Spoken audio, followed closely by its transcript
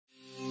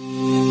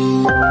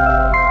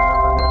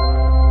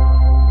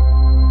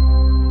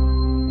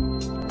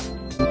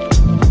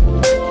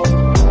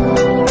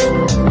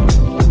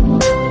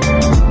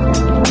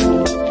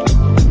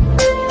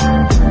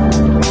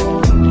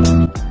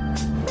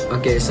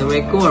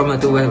Assalamualaikum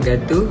warahmatullahi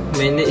wabarakatuh.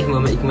 My name is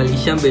Muhammad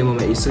HISHAM bin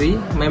Muhammad YUSRI.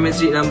 My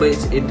matric number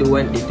is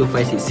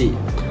 8218256.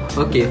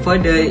 Okay,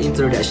 for the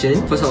introduction,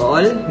 first of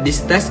all,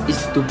 this task is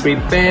to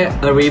prepare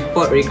a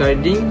report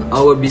regarding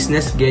our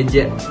business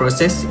gadget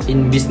process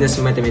in business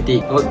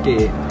mathematics.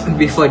 Okay,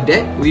 before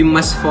that, we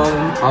must form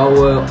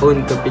our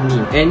own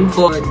company. And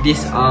for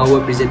this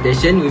our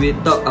presentation, we will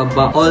talk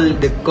about all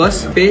the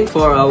costs paid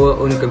for our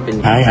own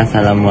company. Hi,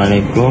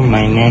 Assalamualaikum.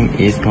 My name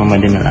is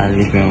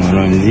ALIF bin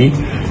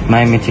RONZI.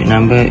 My matric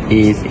number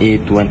is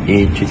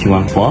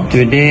 8183314.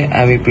 Today,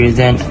 I will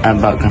present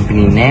about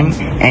company name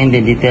and the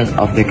details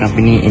of the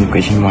company in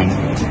question 1.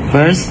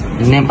 First,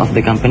 the name of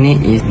the company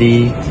is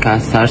the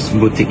Kasars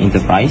Boutique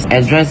Enterprise.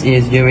 Address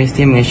is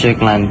University Malaysia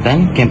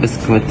Kelantan, Campus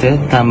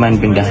Quarter, Taman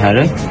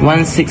Bendahara,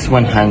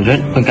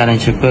 16100, Pengkalan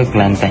Cepa,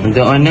 Kelantan.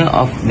 The owner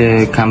of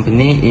the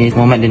company is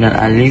Muhammad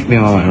ALIF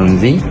bin Muhammad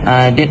RONZI.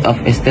 Date of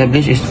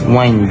establish is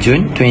 1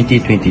 June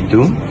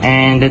 2022,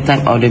 and the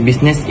type of the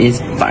business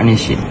is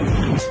partnership.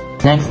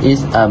 Next is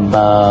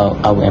about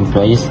our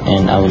employees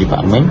and our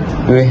department.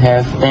 We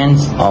have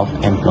tens of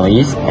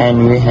employees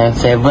and we have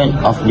 7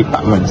 of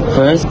departments.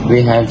 First, we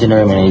have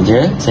general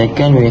manager.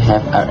 Second, we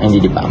have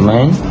R&D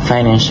department,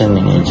 financial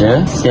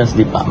manager, sales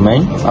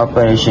department,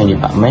 operation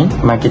department,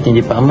 marketing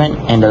department,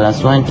 and the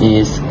last one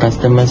is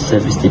customer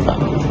service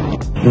department.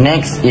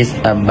 Next is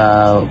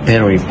about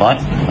payroll report.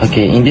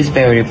 Okay, in this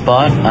payroll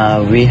report,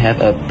 we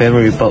have a payroll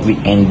report with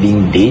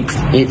ending date.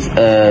 It's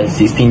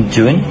 16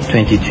 June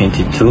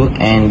 2022,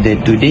 and the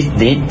today's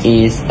date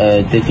is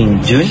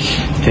 13 June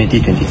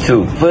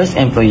 2022. First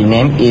employee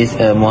name is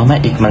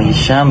Muhammad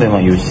HISHAM bin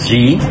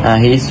YUSRI.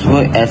 He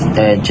work as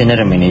a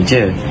general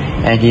manager,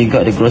 and he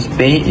got the gross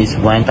pay is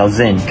 1,000.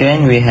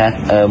 Then we have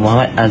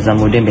Muhammad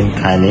AZAMUDDIN bin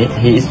KHALID.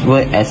 He is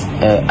work as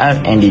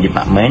R&D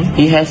department.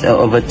 He has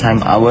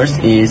overtime hours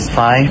is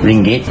 5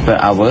 ringgit per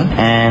hour.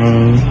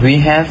 And we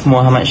have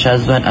Muhammad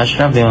SYAZWAN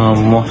ASYRAF bin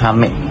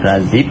MOHAMED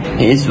RAZIB.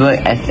 He is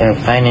work as a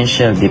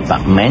financial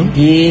department.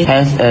 He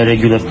has a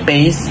regular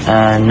pay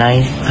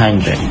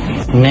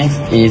 900.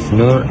 Next is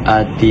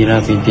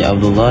ATHIRAH binti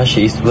ABDULLAH.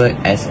 She is work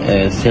as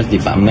a sales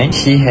department.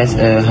 She has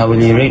a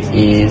hourly rate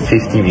is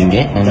 15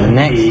 ringgit. And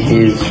next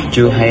is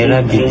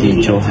Juhaira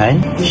binti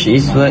Johan. She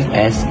is work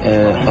as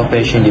a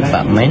operation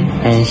department,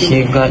 and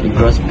she got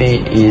gross pay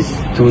is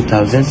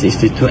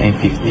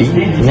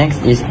 2,062.50.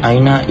 Next is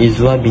Aina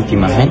Izwa binti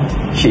Mahad.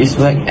 She is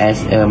work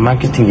as a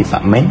marketing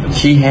department.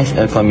 She has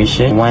a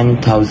commission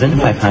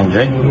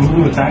 1,500.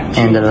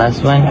 And the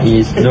last one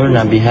is Nur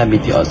Nabiha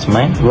binti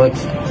Osman,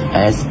 works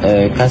as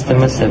a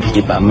customer service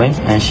department,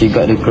 and she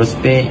got the gross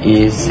pay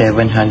is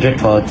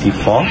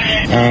 744,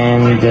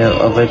 and the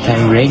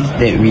overtime rate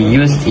that we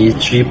use is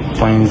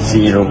 3.0%.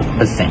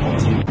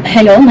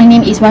 Hello, my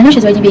name is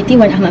SYAZWANI binti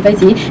AHMAD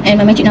FAZI, and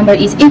my matric number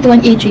is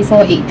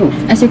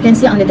 8183482. As you can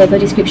see on the table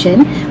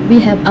description, we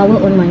have our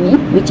own money,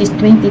 which is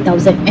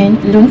 20,000,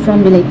 and loan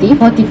from relative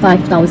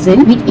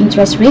 45,000 with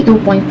interest rate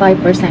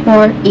 2.5%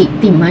 for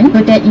 18 months.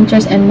 So that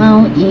interest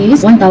amount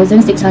is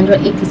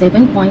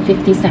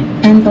 1,687.50 cents,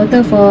 and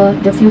total for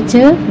the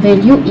future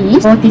value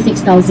is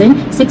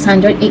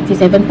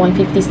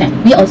 46,687.50 cents.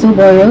 We also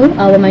borrow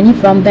our money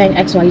from bank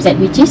XYZ,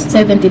 which is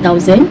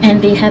 70,000,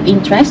 and they have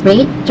interest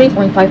rate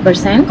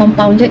 3.5%.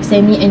 compounded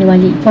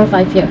semi-annually for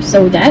 5 years.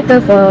 So that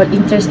for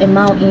interest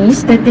amount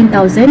is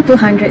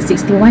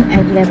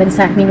 13,261.11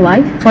 cents.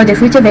 Meanwhile, for the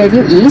future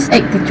value is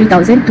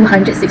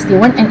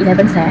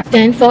 83,261.11 cents.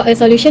 Then for a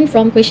solution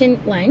from question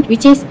 1,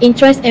 which is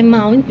interest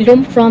amount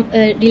loan from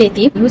a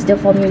relative, use the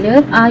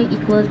formula I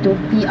equal to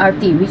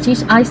PRT, which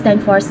is I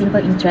stand for simple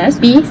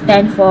interest, P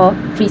stand for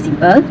free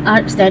simple,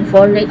 R stand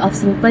for rate of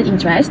simple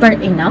interest per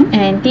annum,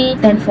 and T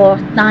stand for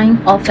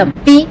time of term.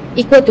 P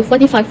equal to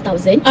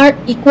 45,000, R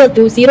equal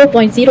to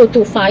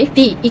 0.025,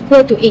 T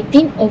equal to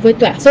 18 over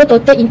 12. So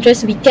total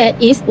interest we get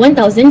is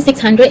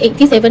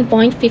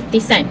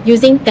 1,687.50 cents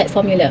using that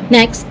formula.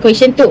 Next,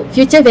 question 2.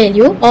 Future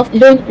value of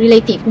loan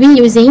relative. We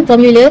using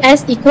formula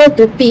S equal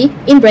to P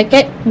in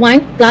bracket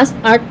 1 plus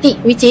RT,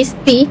 which is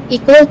P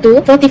equal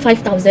to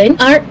 45,000,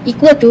 R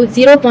equal to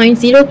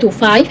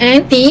 0.025,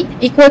 and T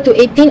equal to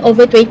 18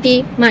 over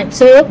 20 months.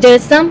 So the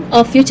sum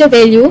of future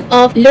value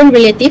of loan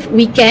relative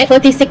we get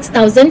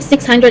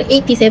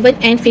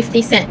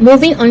 46,687.50 cents.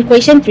 Moving on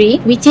question 3,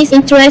 which is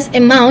interest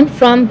amount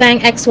from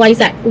bank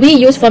XYZ. We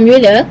use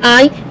formula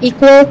I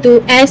equal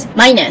to S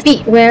minus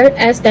P, where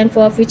S stand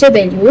for future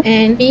value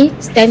and P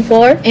stand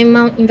for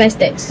amount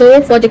invested.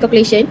 So for the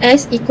calculation,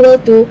 S equal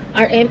to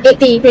RM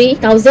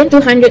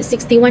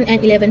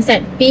 83,261.11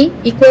 cents, P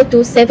equal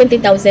to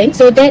 70,000.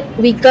 So that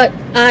we got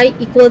I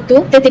equal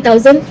to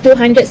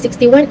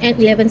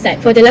 30,261.11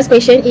 cents. For the last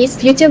question is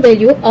future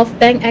value of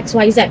bank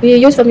XYZ. We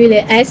use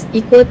formula S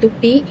equal to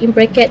P in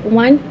bracket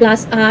 1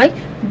 plus I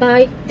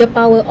by the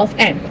power of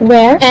M,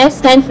 where S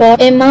stands for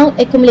amount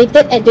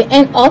accumulated at the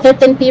end of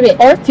certain period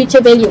or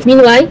future value.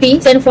 Meanwhile, P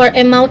stands for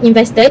amount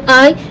invested,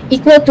 I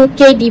equal to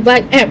K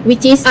divide M,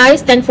 which is I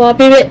stand for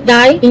period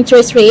die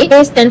interest rate,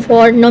 A stand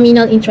for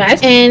nominal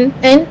interest, and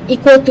N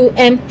equal to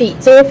MT.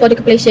 So for the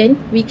calculation,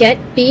 we get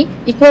P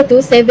equal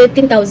to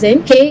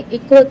 17,000, K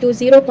equal to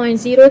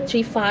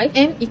 0.035,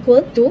 M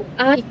equal to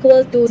I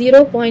equal to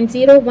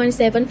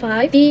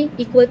 0.0175, T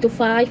equal to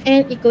 5,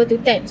 N equal to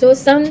 10. So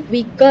sum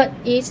we got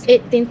is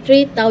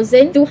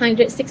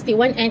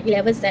 83,261 and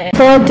 11 cents.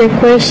 For the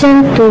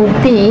question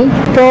 2B,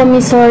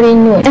 promissory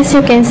note. As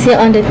you can see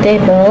on the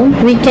table,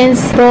 we can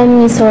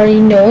promissory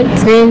note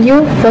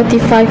value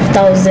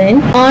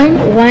 45,000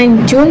 on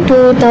 1 June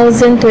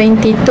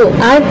 2022.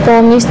 I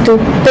promise to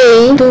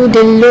pay to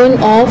the loan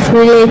of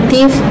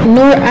relative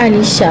Nur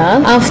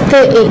Alisha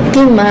after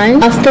 18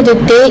 months after the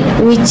date,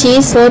 which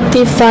is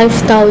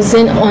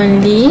 45,000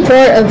 only, for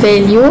a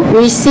value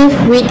received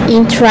with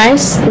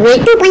interest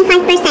rate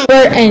 2.5%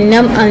 per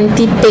annum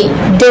until date.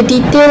 The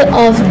detail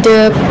of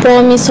the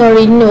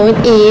promissory note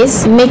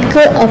is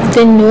maker of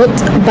the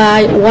note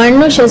by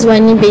Warno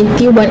SYAZWANI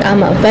binti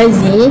Ahmad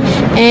FAZI,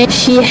 and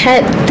she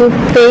had to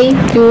pay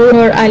to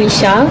Nur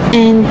Alisha,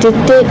 and the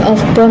date of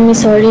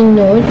promissory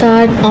note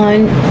start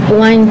on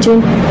 1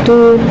 June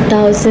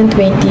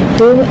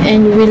 2022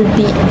 and will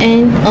be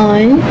end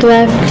on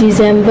 12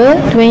 December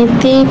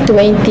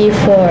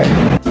 2024.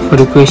 For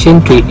the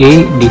question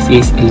 3A, this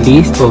is a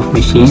list of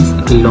machines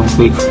along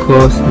with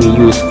costs we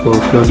use for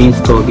clothing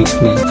store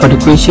business. For the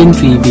question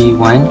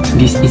 3B1,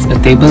 this is a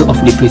table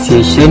of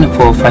depreciation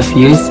for 5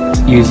 years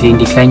using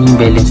declining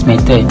balance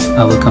method.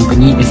 Our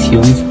company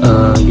assumes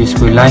a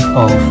useful life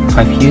of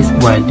 5 years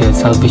while the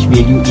salvage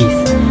value is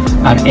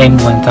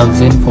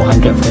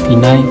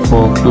RM1,449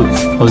 for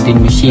clothes folding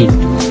machine.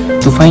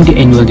 To find the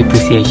annual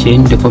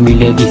depreciation, the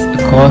formula is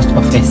the cost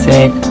of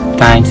asset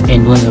times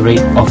annual rate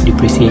of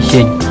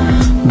depreciation.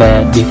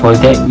 But before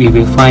that, we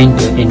will find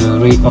the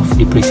annual rate of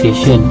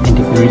depreciation, and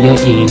the formula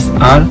is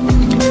R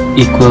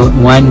equal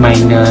 1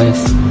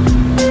 minus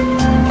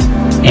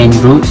N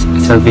roots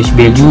salvage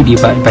value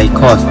divided by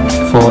cost.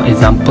 For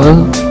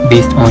example,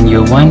 based on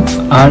year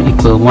 1, R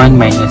equal 1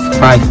 minus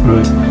 5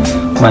 root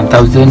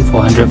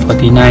 1,449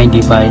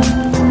 divide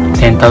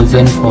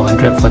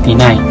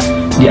 10,449.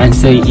 The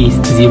answer is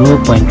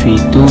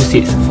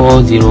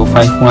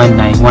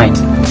 0.32640591.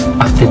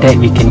 After that,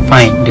 we can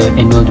find the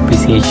annual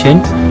depreciation,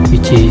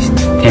 which is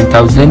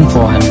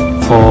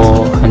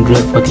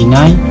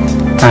 10,449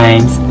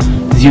 times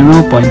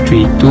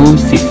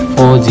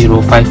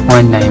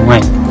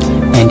 0.32640591,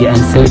 and the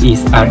answer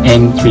is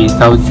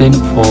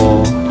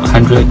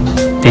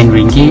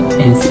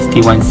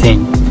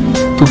RM3,410.61.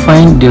 To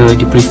find the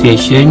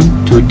depreciation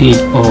to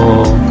date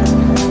or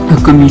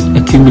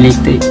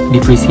accumulated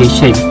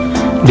depreciation,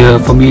 the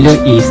formula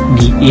is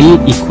DA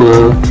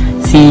equal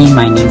C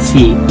minus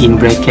C in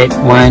bracket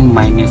 1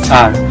 minus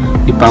R,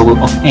 the power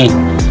of N.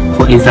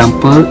 For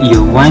example,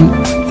 year 1,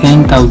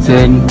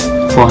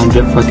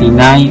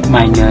 10,449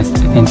 minus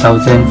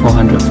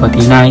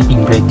 10,449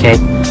 in bracket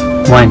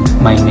 1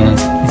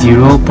 minus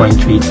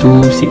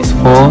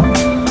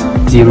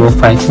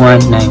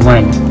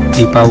 0.32640591,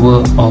 the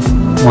power of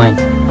 1.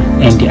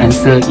 And the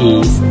answer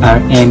is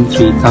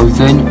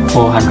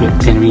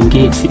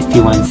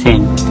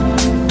RM3,410.61.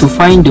 To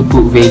find the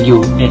book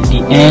value at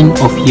the end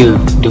of year,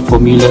 the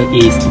formula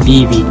is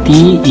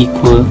DVT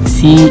equal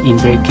C in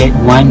bracket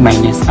 1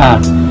 minus R,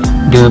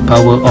 the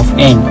power of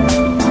N.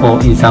 For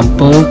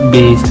example,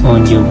 based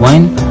on year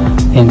 1,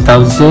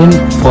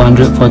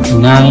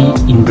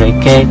 10,449 in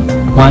bracket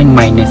 1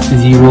 minus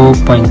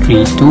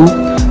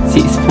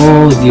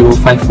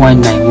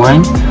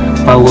 0.32640591,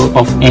 power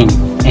of N,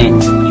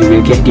 and you will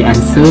get the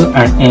answer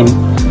RM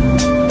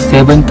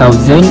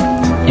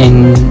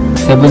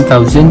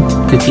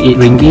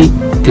 7,038.39.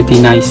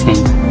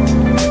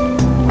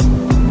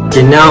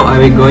 Okay, now I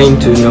will going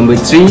to number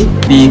 3,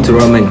 B to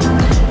Roman.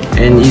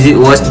 And is it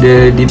was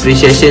the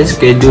depreciation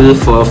schedule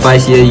for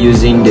 5 years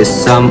using the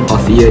sum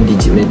of year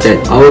digit method.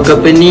 Our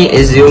company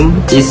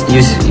assume its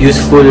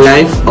useful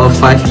life of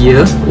 5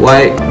 years,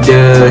 while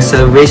the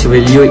salvage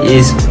value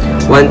is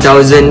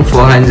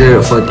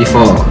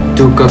 1,444.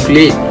 To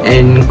calculate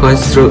and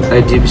construct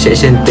a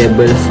depreciation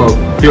table for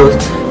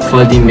clothes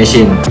folding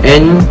machine,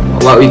 and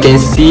what we can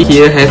see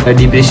here have a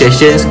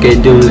depreciation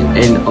schedule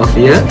end of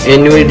year,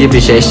 annual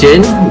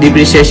depreciation,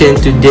 depreciation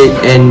to date,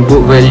 and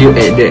book value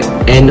at the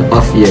end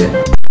of year.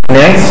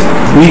 Next,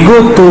 we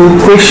go to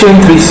question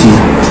 3C.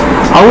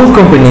 Our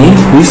company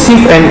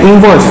received an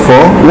invoice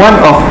for one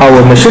of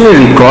our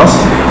machinery costs,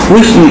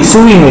 which is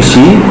sewing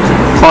machine,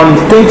 on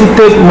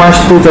 23rd March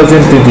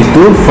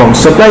 2022 from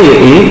supplier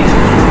A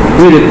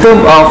with a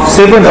term of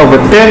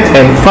 7/10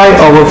 and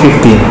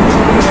 5/15.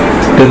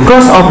 The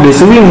cost of the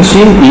sewing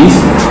machine is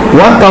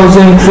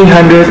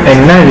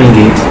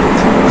RM1,309.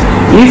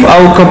 If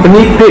our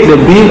company paid the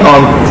bill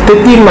on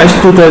 30 March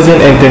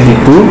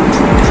 2022,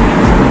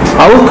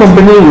 our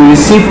company will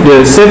receive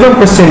the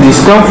 7%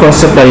 discount from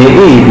supplier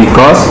A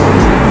because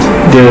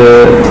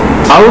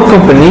our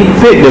company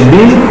paid the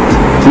bill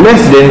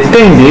less than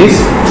 10 days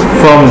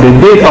from the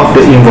date of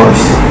the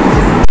invoice.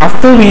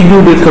 After we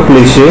do the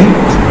calculation,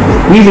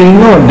 we will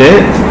know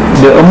that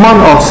the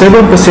amount of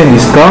 7%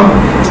 discount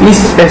is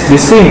as the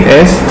same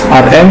as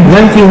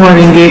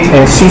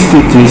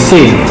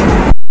RM91.63.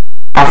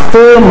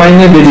 After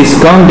minus the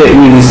discount that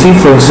we receive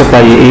from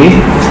supplier A,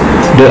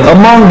 the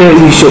amount that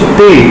we should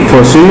pay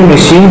for sewing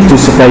machine to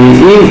supplier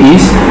A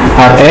is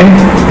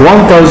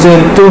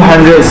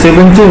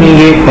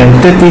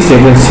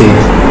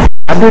RM1,270.37.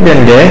 Other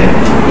than that,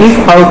 if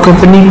our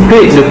company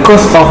paid the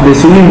cost of the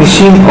sewing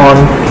machine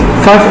on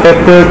 5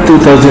 April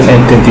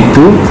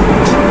 2022,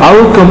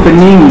 our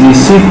company will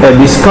receive a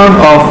discount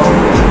of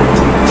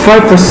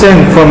 5%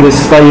 from the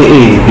supplier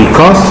A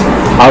because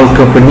our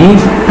company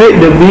paid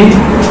the bill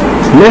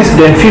less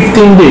than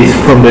 15 days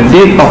from the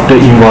date of the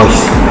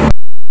invoice.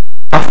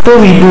 After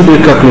we do the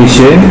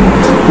calculation,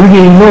 we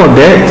will know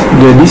that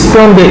the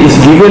discount that is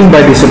given by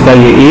the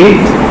supplier A,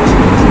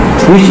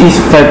 which is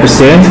 5%,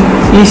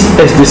 is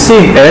as the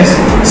same as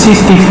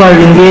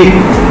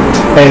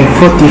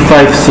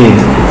RM65.45.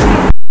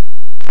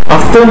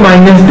 After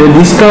minus the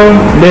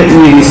discount that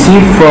we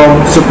receive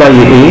from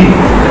supplier A,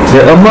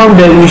 the amount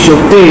that we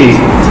should pay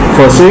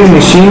for sewing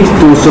machine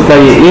to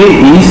supplier A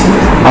is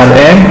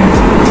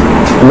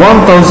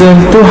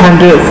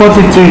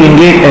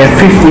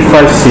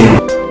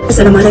RM1,243.55.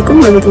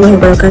 Assalamualaikum warahmatullahi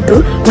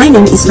wabarakatuh. My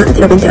name is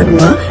ATHIRAH binti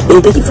ABDULLAH,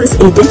 date 31st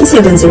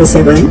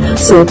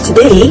 2707. So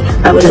today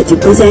I would like to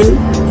present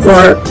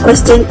for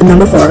question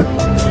number 4.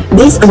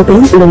 Based on the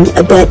bank loan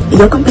that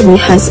your company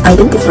has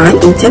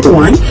identified in table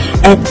 1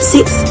 at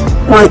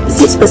 6.6%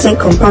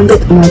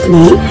 compounded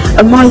monthly,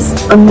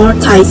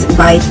 amortized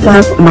by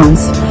 12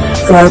 months.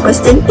 For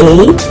question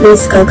A,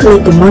 please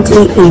calculate the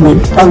monthly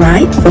payment.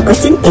 Alright, for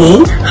question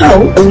A,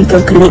 how we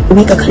calculate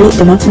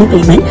the monthly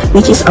payment,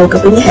 which is our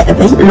company had a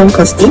bank loan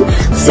costing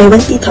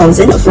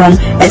 70,000 from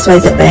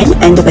SYZ bank,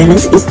 and the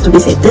balance is to be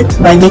settled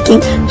by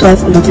making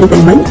 12 monthly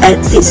payment at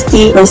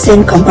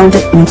 60%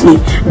 compounded monthly.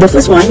 The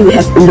first one we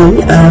have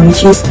loan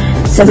which is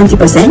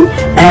 70%,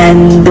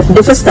 and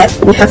the first step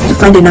we have to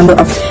find the number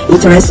of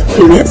interest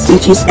periods,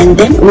 which is, and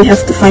then we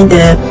have to find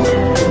the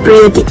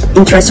periodic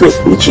interest rate,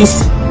 which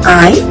is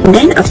I. And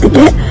then after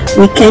that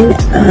we can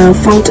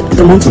found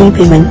the monthly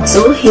payment.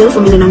 So here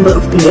for me the number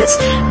of periods,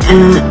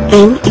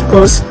 N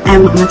equals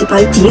M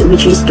multiply T,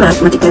 which is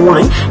 12 multiply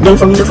 1. Then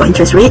formula for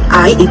interest rate,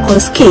 I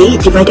equals K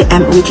divided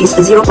M, which is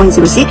 0.06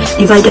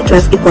 divided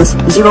 12 equals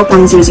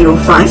 0.005.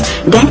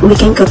 Then we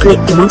can calculate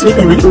the monthly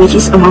payment, which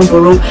is amount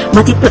borrowed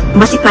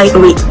multiply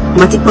rate,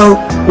 multiple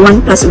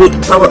 1 plus rate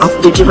power of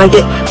the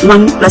divided 1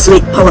 plus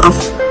rate power of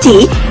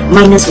T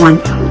minus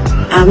 1,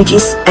 which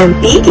is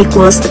MP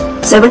equals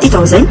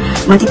 70,000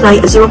 multiply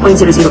 0.005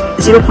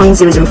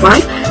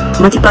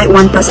 multiply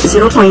 1 plus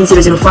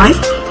 0.005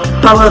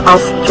 power of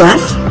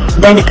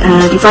 12, then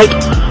divide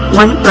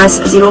 1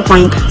 plus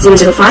 0.005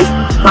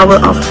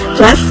 power of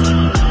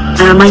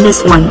 12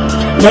 minus 1.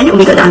 Then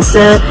we got the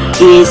answer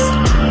is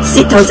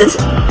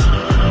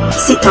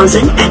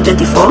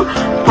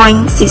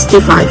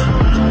 6,024.65.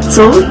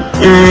 So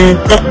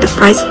that the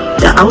price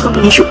that our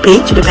company should pay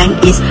to the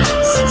bank is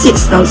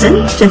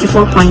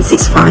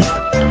 6,024.65.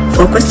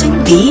 For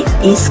question B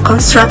is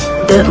construct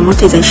the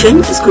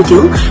amortization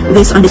schedule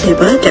based on the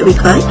table that we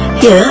got.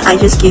 Here I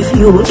just give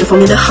you the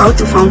formula how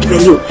to find the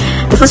value.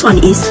 The first one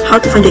is how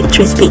to find the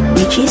interest paid,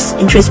 which is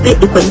interest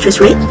paid equal interest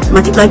rate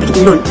multiplied by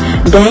the loan.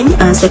 Then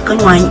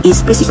second one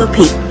is principal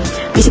paid.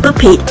 Principal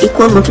paid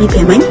equal monthly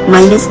payment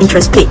minus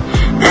interest paid.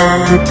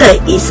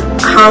 Third is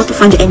how to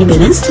find the ending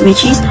balance,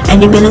 which is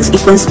ending balance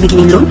equals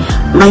beginning loan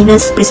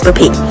minus principal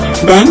paid.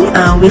 Then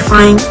we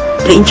find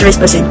the interest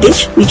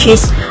percentage, which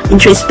is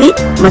interest paid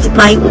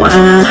multiply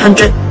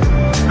 100%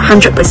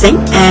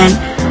 and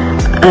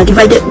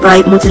divided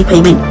by monthly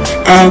payment.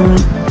 And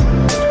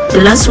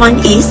the last one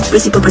is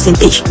principal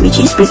percentage, which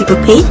is principal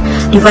paid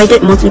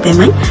divided monthly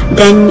payment,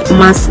 then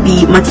must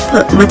be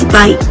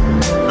multiplied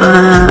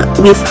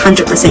with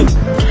 100%.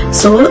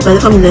 So by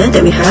the formula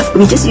that we have,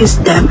 we just use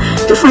them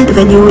to find the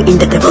value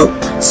in the table.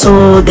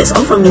 So that's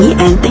all from me,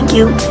 and thank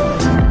you.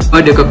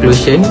 For the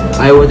conclusion,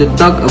 I want to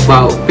talk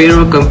about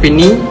payroll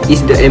company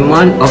is the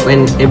amount of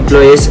an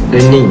employer's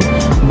earning,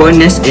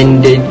 bonus and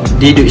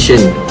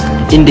deduction.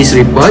 In this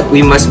report,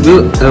 we must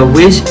build a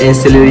wage and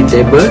salary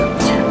table.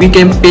 We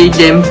can pay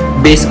them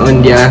based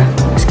on their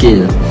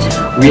skill.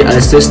 We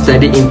also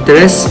study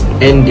interest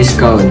and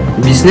discount.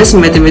 Business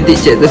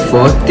Mathematics Chapter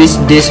 4 teach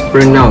this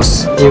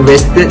pronounce.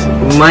 Invested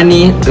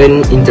money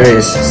earn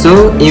interest.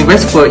 So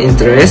invest for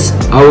interest.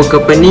 Our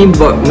company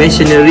bought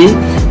machinery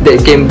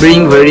that can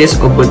bring various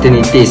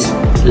opportunities.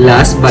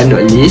 Last but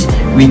not least,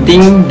 we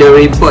think the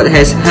report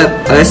has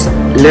helped us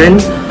learn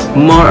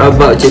more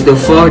about Chapter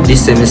 4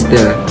 this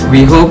semester.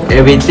 We hope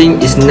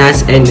everything is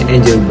nice and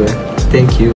enjoyable. Thank you.